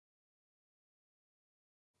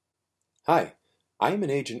Hi, I am an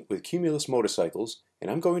agent with Cumulus Motorcycles, and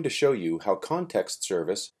I'm going to show you how context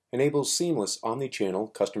service enables seamless omni-channel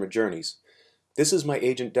customer journeys. This is my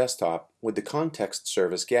agent desktop with the context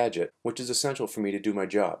service gadget, which is essential for me to do my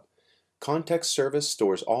job. Context service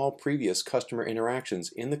stores all previous customer interactions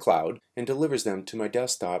in the cloud and delivers them to my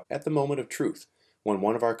desktop at the moment of truth, when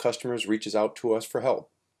one of our customers reaches out to us for help.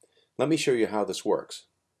 Let me show you how this works.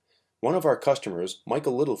 One of our customers,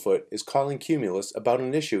 Michael Littlefoot, is calling Cumulus about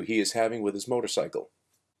an issue he is having with his motorcycle.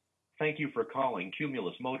 Thank you for calling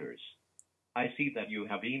Cumulus Motors. I see that you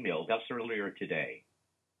have emailed us earlier today.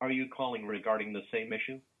 Are you calling regarding the same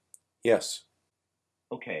issue? Yes.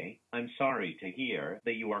 Okay, I'm sorry to hear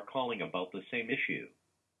that you are calling about the same issue.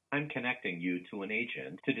 I'm connecting you to an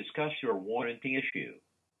agent to discuss your warranty issue.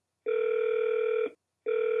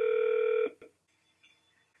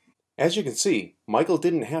 As you can see, Michael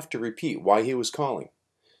didn't have to repeat why he was calling.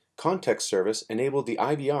 Context service enabled the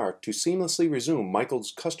IVR to seamlessly resume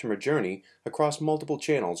Michael's customer journey across multiple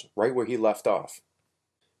channels right where he left off.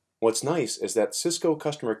 What's nice is that Cisco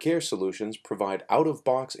Customer Care Solutions provide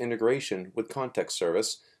out-of-box integration with context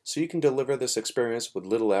service, so you can deliver this experience with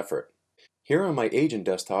little effort. Here on my agent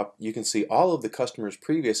desktop, you can see all of the customer's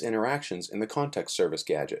previous interactions in the context service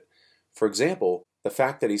gadget. For example, the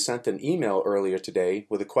fact that he sent an email earlier today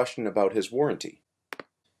with a question about his warranty.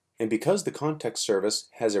 And because the context service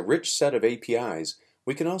has a rich set of APIs,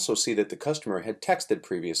 we can also see that the customer had texted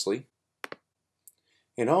previously,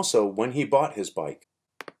 and also when he bought his bike.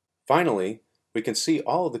 Finally, we can see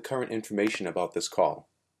all of the current information about this call.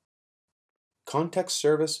 Context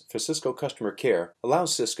service for Cisco Customer Care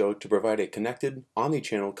allows Cisco to provide a connected,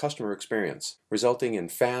 omni-channel customer experience, resulting in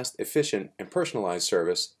fast, efficient, and personalized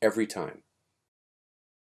service every time.